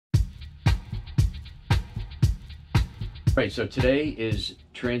Right, so today is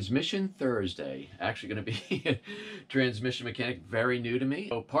Transmission Thursday. Actually going to be a transmission mechanic, very new to me.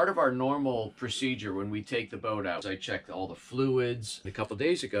 So part of our normal procedure when we take the boat out, I check all the fluids. A couple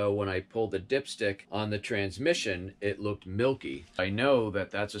days ago when I pulled the dipstick on the transmission, it looked milky. I know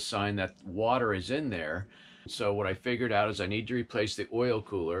that that's a sign that water is in there. So what I figured out is I need to replace the oil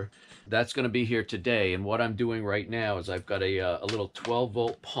cooler. That's going to be here today, and what I'm doing right now is I've got a little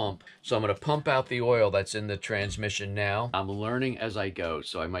 12-volt pump. So I'm going to pump out the oil that's in the transmission now. I'm learning as I go,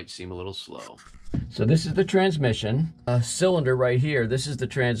 so I might seem a little slow. So this is the transmission cylinder right here. This is the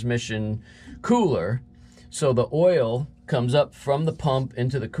transmission cooler. So the oil comes up from the pump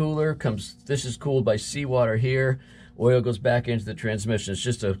into the cooler. This is cooled by seawater here. Oil goes back into the transmission. It's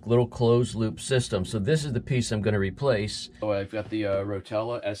just a little closed loop system. So this is the piece I'm going to replace. So I've got the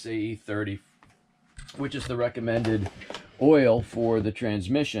Rotella SAE 30, which is the recommended oil for the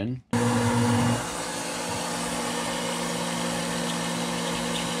transmission.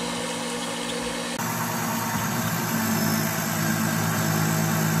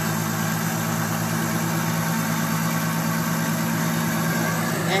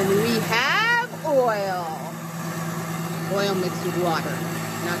 And we have oil. Oil mixed with water.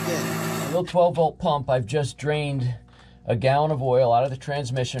 Not good. A little 12-volt pump. I've just drained a gallon of oil out of the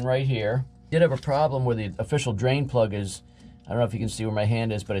transmission right here. Did have a problem where the official drain plug is, I don't know if you can see where my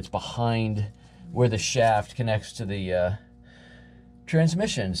hand is, but it's behind where the shaft connects to the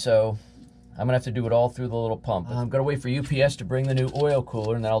transmission. So I'm gonna have to do it all through the little pump. I'm gonna wait for UPS to bring the new oil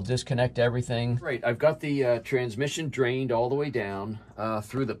cooler, and then I'll disconnect everything. Right, I've got the transmission drained all the way down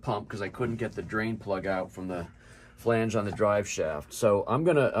through the pump because I couldn't get the drain plug out from the flange on the drive shaft. So I'm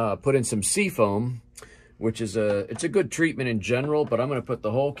gonna put in some seafoam, which is it's a good treatment in general, but I'm gonna put the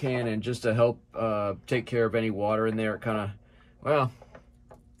whole can in just to help take care of any water in there. It kind of, well,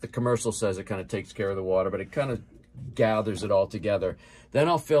 the commercial says it kind of takes care of the water, but it kind of gathers it all together. Then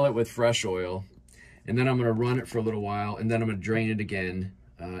I'll fill it with fresh oil, and then I'm gonna run it for a little while, and then I'm gonna drain it again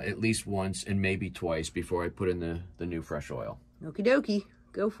at least once and maybe twice before I put in the new fresh oil. Okie dokie,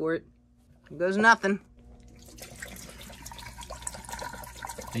 go for it. Here goes nothing.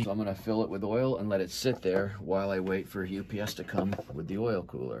 So I'm gonna fill it with oil and let it sit there while I wait for UPS to come with the oil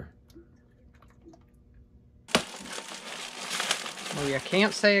cooler. Well, you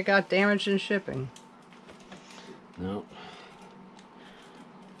can't say it got damaged in shipping. No.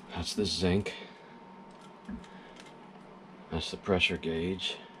 That's the zinc. That's the pressure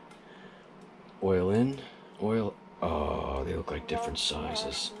gauge. Oil in, oil. Oh, they look like different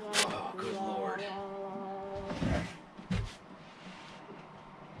sizes. Oh, good Lord.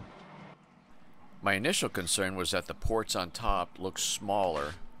 My initial concern was that the ports on top looked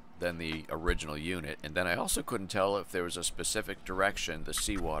smaller than the original unit, and then I also couldn't tell if there was a specific direction the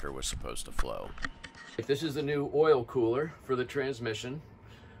seawater was supposed to flow. This is the new oil cooler for the transmission.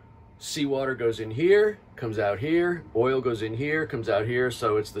 Seawater goes in here, comes out here, oil goes in here, comes out here,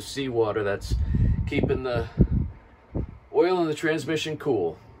 so it's the seawater that's keeping the oil in the transmission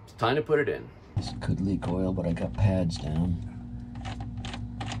cool. It's time to put it in. This could leak oil, but I got pads down.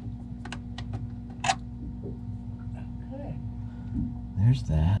 Okay. There's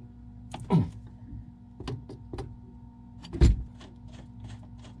that.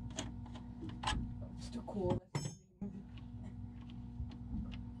 Still cool.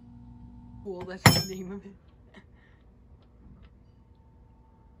 Cool, that's the name of it.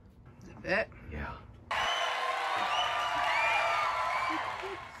 Is it fit? Yeah.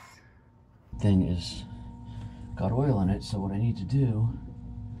 Thing is got oil in it, so what I need to do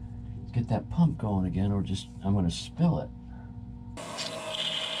is get that pump going again, or just I'm going to spill it.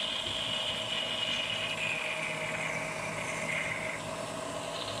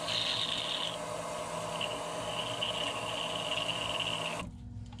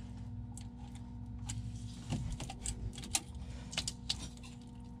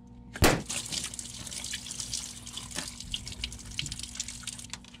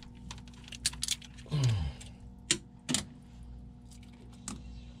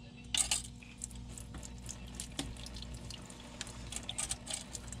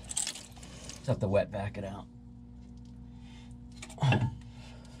 Just have to wet back it out.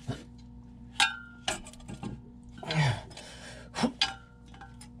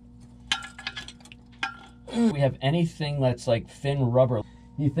 We have anything that's like thin rubber.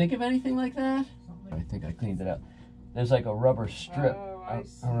 You think of anything like that? I think I cleaned it up. There's like a rubber strip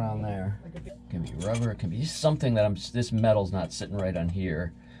around there. It can be rubber, it can be something that this metal's not sitting right on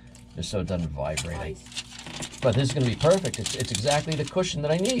here, just so it doesn't vibrate. But this is going to be perfect. It's exactly the cushion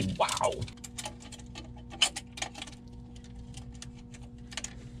that I need. Wow.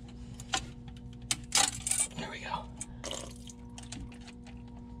 There we go.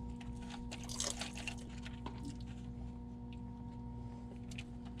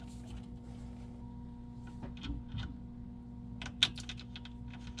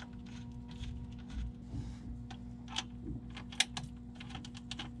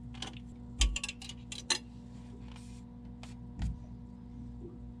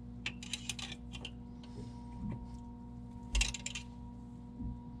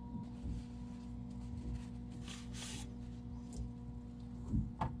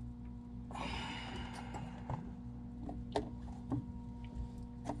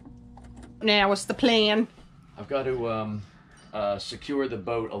 Now, what's the plan? I've got to secure the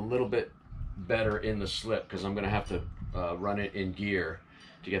boat a little bit better in the slip because I'm going to have to run it in gear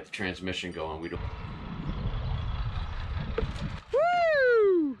to get the transmission going.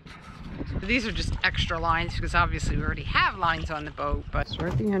 Woo! These are just extra lines because obviously we already have lines on the boat, but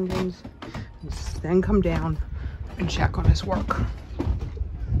start the engines, and then come down and check on his work.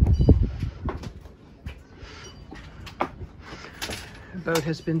 The boat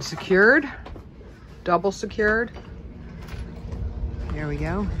has been secured, double secured. There we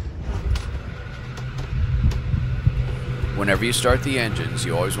go. Whenever you start the engines,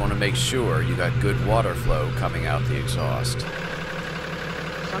 you always want to make sure you got good water flow coming out the exhaust.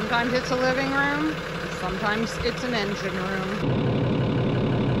 Sometimes it's a living room, sometimes it's an engine room.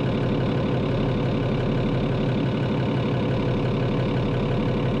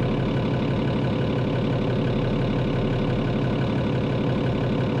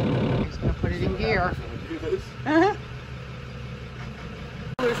 Gear.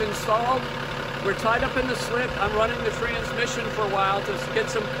 Installed. We're tied up in the slip. I'm running the transmission for a while to get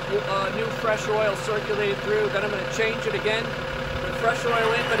some new fresh oil circulated through. Then I'm going to change it again. Put fresh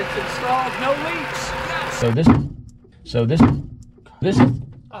oil in, but it's installed. No leaks. Yes. This.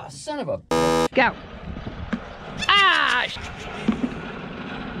 Ah, son of a. Go. Ah!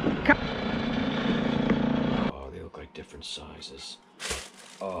 Oh, they look like different sizes.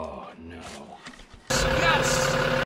 Oh no. Yes.